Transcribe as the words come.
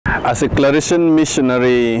As a Claretian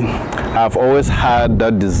missionary, I've always had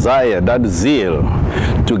that desire, that zeal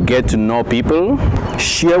to get to know people,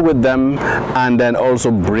 share with them, and then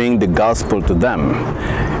also bring the gospel to them.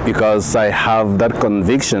 Because I have that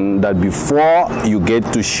conviction that before you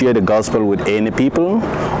get to share the gospel with any people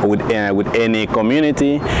or with any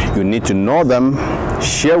community, you need to know them,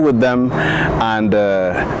 share with them, and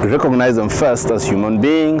recognize them first as human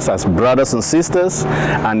beings, as brothers and sisters,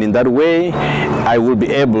 and in that way I will be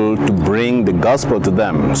able to bring the gospel to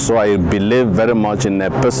them. So I believe very much in a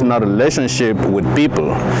personal relationship with people,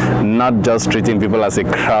 not just treating people as a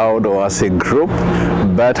crowd or as a group,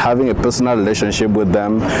 but having a personal relationship with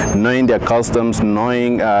them, knowing their customs,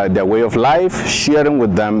 knowing their way of life, sharing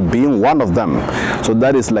with them, being one of them. So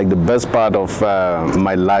that is like the best part of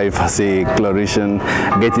my life as a Claretian,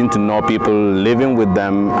 getting to know people, living with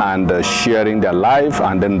them, and sharing their life,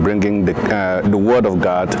 and then bringing the word of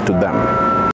God to them.